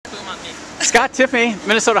Scott Tiffany,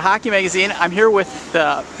 Minnesota Hockey Magazine. I'm here with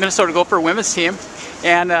the Minnesota Gopher Women's team,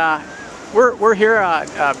 and we're here.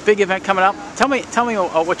 A big event coming up. Tell me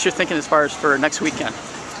what you're thinking as far as for next weekend.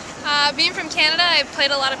 Being from Canada, I've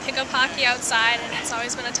played a lot of pickup hockey outside, and it's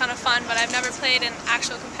always been a ton of fun. But I've never played an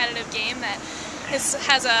actual competitive game that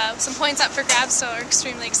has some points up for grabs. So we're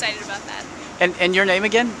extremely excited about that. And your name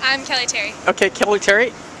again? I'm Kelly Terry. Okay, Kelly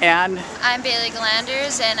Terry. And I'm Bailey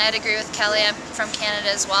Glanders, and I'd agree with Kelly. I'm from Canada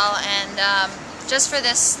as well, and just for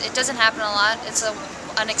this, it doesn't happen a lot. It's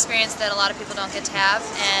an experience that a lot of people don't get to have,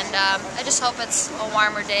 and I just hope it's a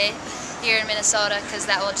warmer day here in Minnesota, because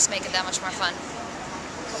that will just make it that much more fun.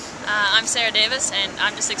 I'm Sarah Davis, and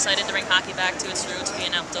I'm just excited to bring hockey back to its roots,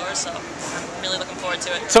 being outdoors, so I'm really looking forward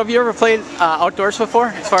to it. So have you ever played outdoors before,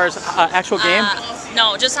 as far as actual game?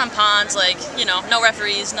 No, just on ponds, like, you know, no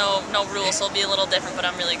referees, no rules, so it'll be a little different, but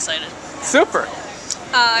I'm really excited. Super.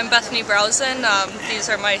 I'm Bethany Browsen. These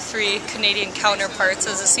are my three Canadian counterparts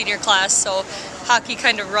as a senior class, so hockey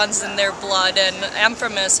kind of runs in their blood, and I'm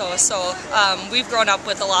from Minnesota, so we've grown up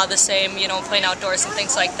with a lot of the same, you know, playing outdoors and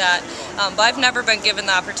things like that, but I've never been given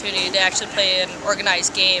the opportunity to actually play an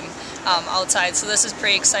organized game outside, so this is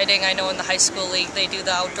pretty exciting. I know in the high school league they do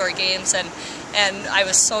the outdoor games, and I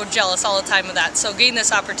was so jealous all the time of that, so getting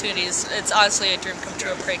this opportunity it's honestly a dream come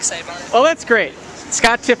true. I'm pretty excited about it. Well, that's great.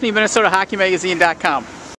 Scott Tiffany, MinnesotaHockeyMagazine.com.